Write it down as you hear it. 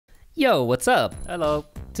Yo, what's up? Hello.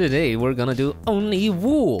 Today we're gonna do only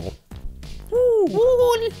wool.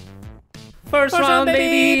 Wool. First round,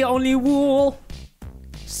 baby! Only wool.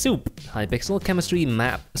 Soup. Hypixel chemistry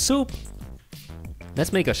map. Soup.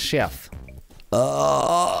 Let's make a chef.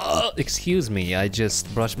 Excuse me, I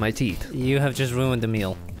just brushed my teeth. You have just ruined the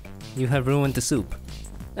meal. You have ruined the soup.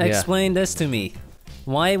 Yeah. Explain this to me.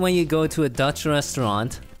 Why when you go to a Dutch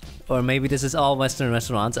restaurant, or maybe this is all Western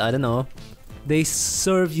restaurants, I don't know, they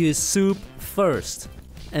serve you soup first,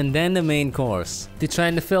 and then the main course? They're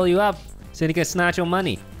trying to fill you up so they can snatch your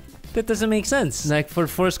money. That doesn't make sense. Like for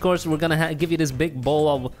first course, we're gonna give you this big bowl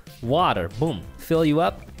of water. Boom, fill you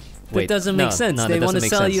up. That doesn't make sense. No, they that want to doesn't make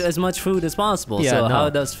sell sense. you as much food as possible. Yeah, so no. how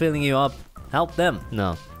does filling you up help them?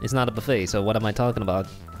 No, it's not a buffet, so what am I talking about?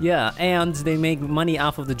 Yeah, and they make money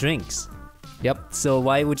off of the drinks. Yep, So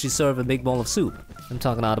why would you serve a big bowl of soup? I'm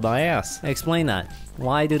talking out of my ass. Explain that.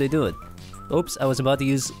 Why do they do it? Oops, I was about to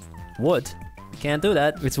use wood. Can't do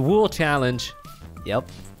that. It's wool challenge. Yep.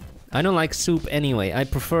 I don't like soup anyway. I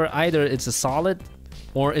prefer either it's a solid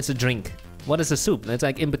or it's a drink. What is a soup? It's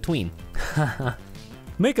like in between.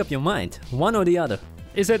 Make up your mind. One or the other.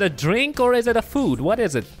 Is it a drink or is it a food? What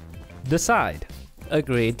is it? Decide.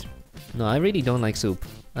 Agreed. No, I really don't like soup.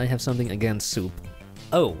 I have something against soup.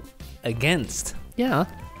 Oh, against. Yeah.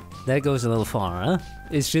 That goes a little far, huh?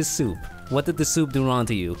 It's just soup. What did the soup do wrong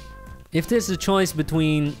to you? If there's a choice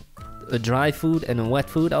between a dry food and a wet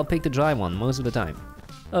food, I'll pick the dry one most of the time.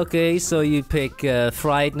 Okay, so you pick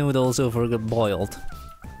fried noodles over boiled.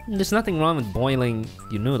 There's nothing wrong with boiling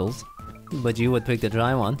your noodles. But you would pick the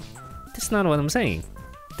dry one. That's not what I'm saying.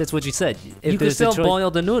 That's what you said. If You can there's a still choice- boil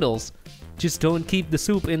the noodles. Just don't keep the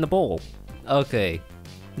soup in the bowl. Okay.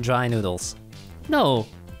 Dry noodles. No,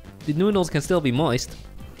 the noodles can still be moist.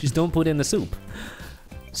 Just don't put in the soup.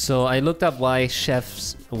 So I looked up why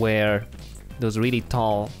chefs wear those really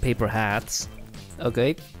tall paper hats.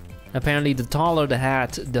 Okay. Apparently, the taller the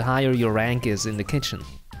hat, the higher your rank is in the kitchen.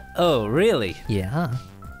 Oh, really? Yeah.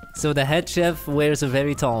 So the head chef wears a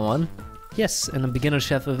very tall one? Yes, and a beginner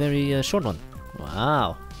chef a very short one.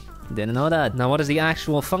 Wow. Didn't know that. Now, what is the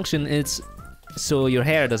actual function? It's so your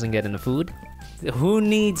hair doesn't get in the food. Who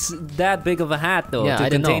needs that big of a hat though Yeah, to I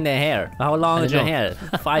don't contain know. their hair? How long I is your don't hair?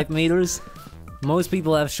 5 meters? Most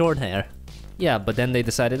people have short hair. Yeah, but then they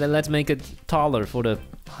decided that let's make it taller for the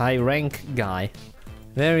high rank guy.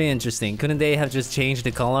 Very interesting. Couldn't they have just changed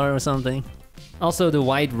the color or something? Also, the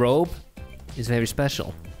white robe is very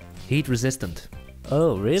special. Heat resistant.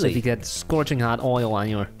 Oh, So really? if you get scorching hot oil on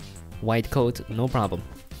your white coat, no problem.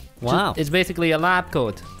 Wow. It's basically a lab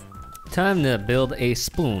coat. Time to build a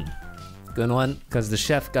spoon. Good one. Because the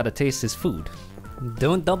chef gotta taste his food.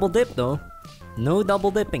 Don't double dip though. No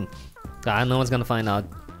double dipping. No one's gonna find out.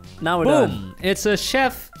 Now we're done. Boom! It's a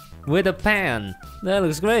chef with a pan. That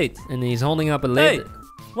looks great. And he's holding up a Hey! lid.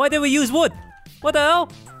 Why did we use wood? What the hell?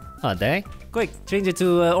 Oh, dang. Quick, change it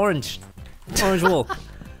to orange. Orange wool.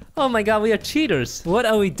 Oh my god, we are cheaters. What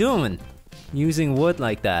are we doing? Using wood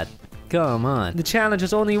like that. Come on. The challenge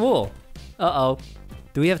is only wool. Uh-oh.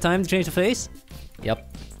 Do we have time to change the face?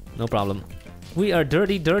 Yep, no problem. We are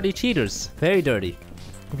dirty, dirty cheaters. Very dirty.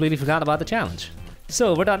 Completely forgot about the challenge.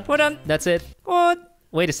 So, we're done. We're done. That's it. What?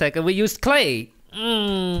 Wait a second, we used clay.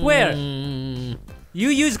 Where? You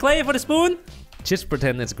use clay for the spoon? Just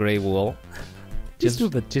pretend it's gray wool. Just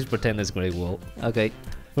stupid. Just pretend it's gray wool. Okay.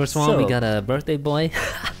 First one, we So- got a birthday boy.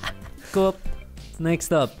 Go up.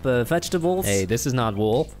 Next up, vegetables. Hey, this is not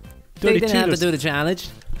wool. They Dirty didn't have to cheaters. do the challenge.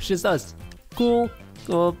 It's just us. Cool.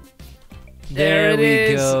 Go up. There we it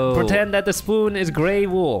is. go. Pretend that the spoon is gray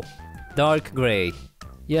wool. Dark gray.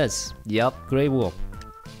 Yes, Yup. gray wool.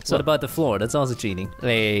 So- What about the floor? That's also cheating.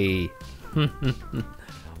 Hey,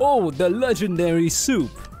 Oh, the legendary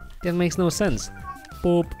soup. that makes no sense.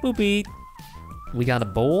 Boop, boopy. We got a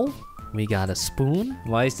bowl. We got a spoon.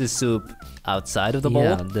 Why is the soup outside of the bowl?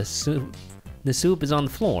 Yeah, the soup. The soup is on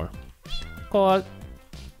the floor. Called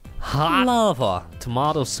hot Lava.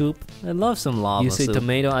 tomato soup. I love some lava You say soup.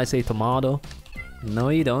 tomato, I say tomato. No,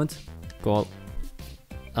 you don't. Called.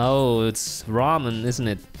 Oh, it's ramen, isn't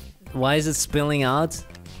it? Why is it spilling out?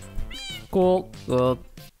 Cool. Well,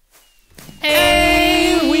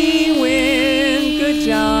 Hey, we win. good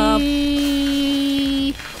job.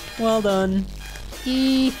 Well done.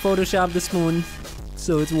 Photoshop the spoon.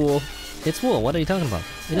 So it's wool. It's wool. What are you talking about?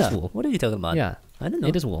 It is Yeah. wool. What are you talking about? Yeah, I don't know.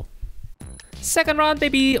 it is wool. Second round,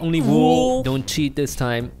 baby. Only wool. Wool. Don't cheat this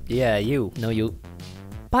time. Yeah, you. No, you.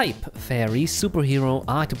 Pipe, fairy, superhero,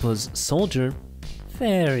 octopus, soldier.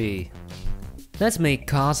 Fairy. Let's make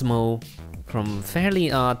Cosmo from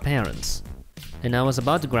Fairly Odd Parents. And I was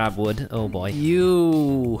about to grab wood. Oh boy.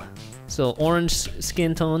 You. So orange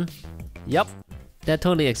skin tone. Yep. That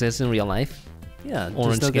totally exists in real life. Yeah,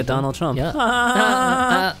 Orange just look skin at Donald Trump.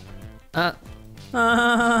 Yeah.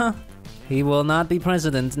 He will not be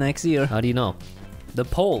president next year. How do you know? The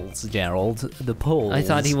polls, Gerald. The polls. I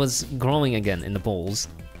thought he was growing again in the polls.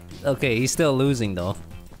 Okay, he's still losing though.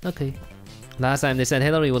 Okay. Last time they said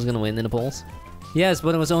Hillary was gonna win in the polls. Yes,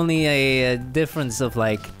 but it was only a difference of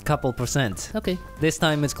like couple percent. Okay. This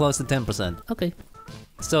time it's close to 10%. Okay.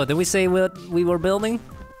 So, did we say what we were building?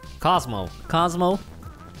 Cosmo. Cosmo?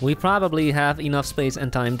 We probably have enough space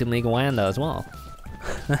and time to make Wanda as well.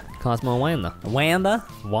 Cosmo Wanda. Wanda?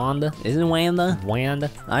 Wanda. Isn't Wanda?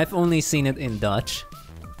 Wanda. I've only seen it in Dutch.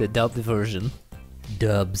 The dubbed version.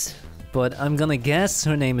 Dubs. But I'm gonna guess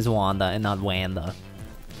her name is Wanda and not Wanda.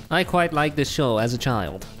 I quite like this show as a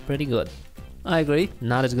child. Pretty good. I agree.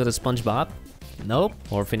 Not as good as SpongeBob. Nope.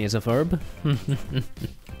 Or Phineas and Ferb.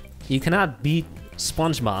 You cannot beat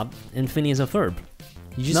SpongeBob and Phineas and Ferb.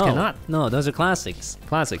 You just cannot. No, those are classics.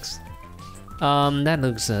 Classics. That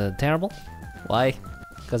looks terrible. Why?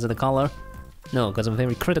 Because of the color? No, because I'm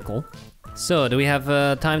very critical. So, do we have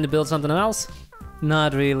time to build something else?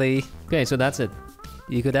 Not really. Okay, so that's it.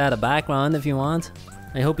 You could add a background if you want.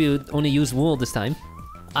 I hope you only use wool this time.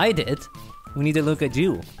 I did. We need to look at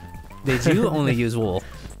you. Did you only use wool?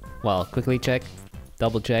 Well, quickly check.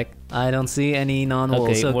 Double check. I don't see any non-wool,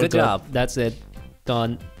 Okay, so we're good job. That's it.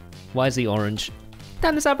 Done. Why is the orange?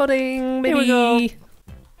 Time to start building, baby! Here we go.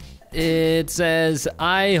 It says,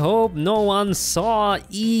 I hope no one saw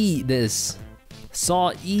this.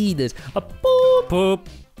 Saw this. A poop poop.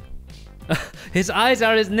 His eyes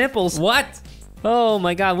are his nipples. What? Oh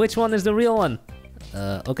my god, which one is the real one?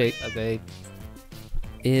 Okay.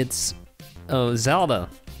 It's... Oh, Zelda.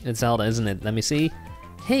 It's Zelda, isn't it? Let me see.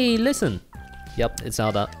 Hey, listen. Yep, it's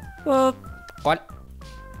Zelda. What?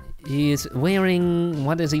 He's wearing...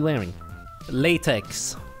 What is he wearing?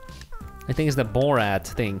 Latex. I think it's the Borat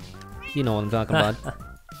thing. You know what I'm talking about.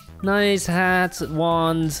 Nice hat,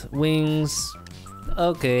 wand, wings.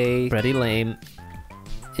 Okay. Pretty lame.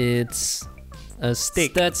 It's a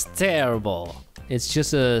stick. That's terrible. It's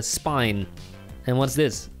just a spine. And what's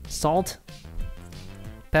this? Salt?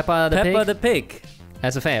 Peppa the Peppa pig? the pig.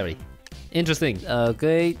 As a fairy. Interesting.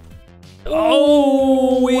 Okay.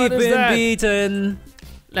 Oh, we've what is been that? beaten.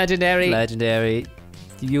 Legendary. Legendary.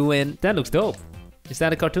 You win. That looks dope. Is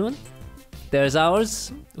that a cartoon? There's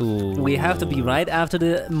ours. Ooh. We have to be right after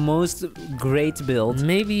the most great build.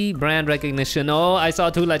 Maybe brand recognition. Oh, I saw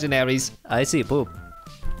two legendaries. I see poop.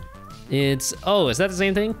 It's... Oh, is that the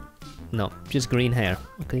same thing? No, just green hair.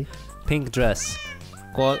 Okay. Pink dress.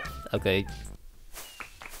 Cool. Okay.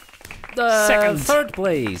 Second. Third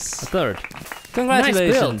place. A third.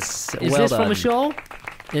 Congratulations. Nice build. Is Well this done. from a show?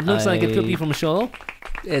 It looks like it could be from a show.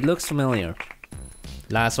 It looks familiar.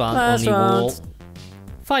 Last one, Last only round. wool.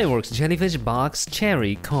 Fireworks, jellyfish, box,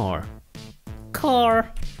 cherry, car.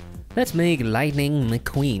 Car. Let's make Lightning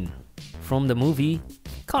McQueen from the movie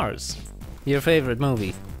Cars. Your favorite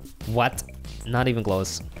movie? What? Not even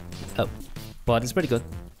close. Oh, but it's pretty good.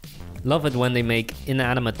 Love it when they make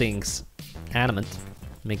inanimate things animate,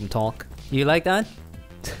 make them talk. You like that?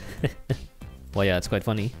 Well, yeah, it's quite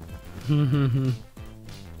funny.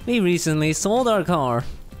 We recently sold our car.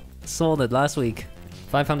 Sold it last week.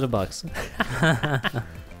 $500.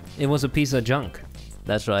 It was a piece of junk.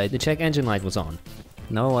 That's right. The check engine light was on.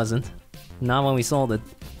 No, it wasn't. Not when we sold it.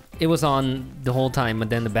 It was on the whole time, but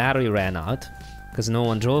then the battery ran out because no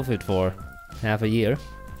one drove it for half a year.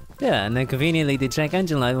 Yeah, and then conveniently the check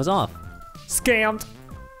engine light was off. Scammed!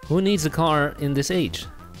 Who needs a car in this age?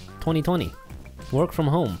 2020. Work from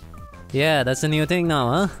home. Yeah, that's the new thing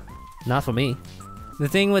now, huh? Not for me. The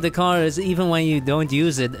thing with the car is even when you don't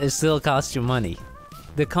use it, it still costs you money.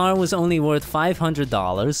 The car was only worth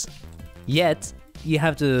 $500, yet you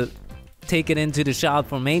have to take it into the shop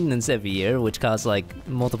for maintenance every year, which costs like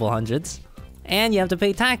multiple hundreds. And you have to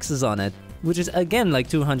pay taxes on it, which is again like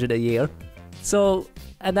 $200 a year. So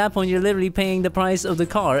at that point you're literally paying the price of the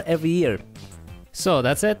car every year. So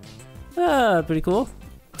that's it. Pretty cool.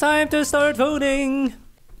 Time to start voting!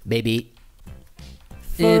 Baby.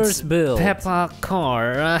 First It's build. Peppa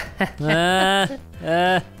car.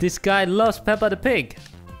 This guy loves Peppa the pig.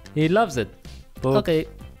 He loves it. Boop. Okay.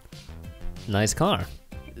 Nice car.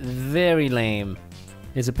 Very lame.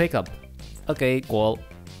 It's a pickup. Okay, Cool.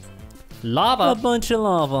 a Lava. bunch of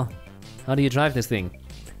lava. How do you drive this thing?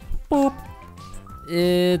 Boop.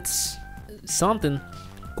 It's something.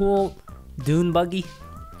 Cool. Dune buggy.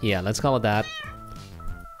 Yeah, let's call it that.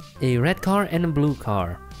 A red car and a blue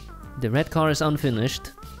car. The red car is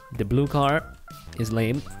unfinished. The blue car is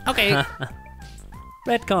lame. Okay,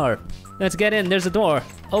 Red car. let's get in. There's a door.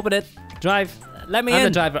 Open it. Drive. Let me I'm in. the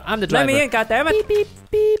driver. I'm the driver. Let me in, goddammit. Beep, beep,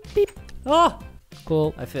 beep, beep. Oh,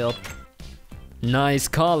 Cool. I failed. Nice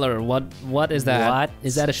color. What is that? What?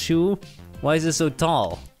 Is that a shoe? Why is it so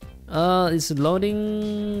tall? Is it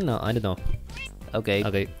loading? No, I don't know. Okay.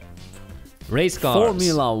 Okay. Race cars.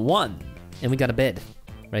 Formula 1. And we got a bed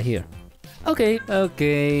right here. Okay.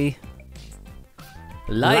 Okay.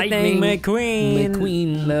 Lightning McQueen.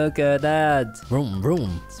 McQueen. Look at that. Vroom,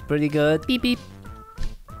 vroom. It's pretty good. Beep, beep.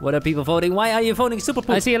 What are people voting? Why are you voting Super Poop?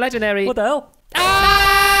 I see a legendary. What the hell?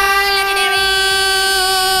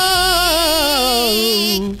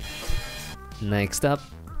 Next up.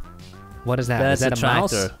 What is that? That's is that a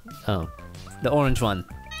mouse? tractor. Oh. The orange one.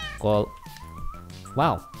 Cool.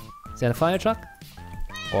 Wow. Is that a fire truck?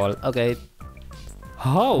 Cool. Okay.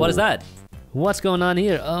 Oh. What is that? What's going on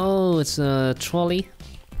here? Oh, it's a trolley.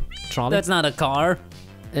 Trolley? That's not a car.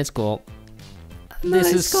 It's cool.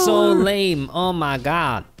 This is so lame. Oh my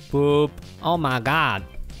god. Poop. Oh my god.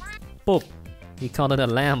 Poop. He called it a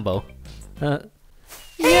Lambo.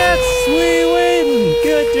 Yes, we win.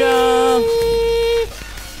 Good job.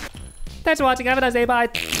 Thanks for watching. Have a nice day. Bye.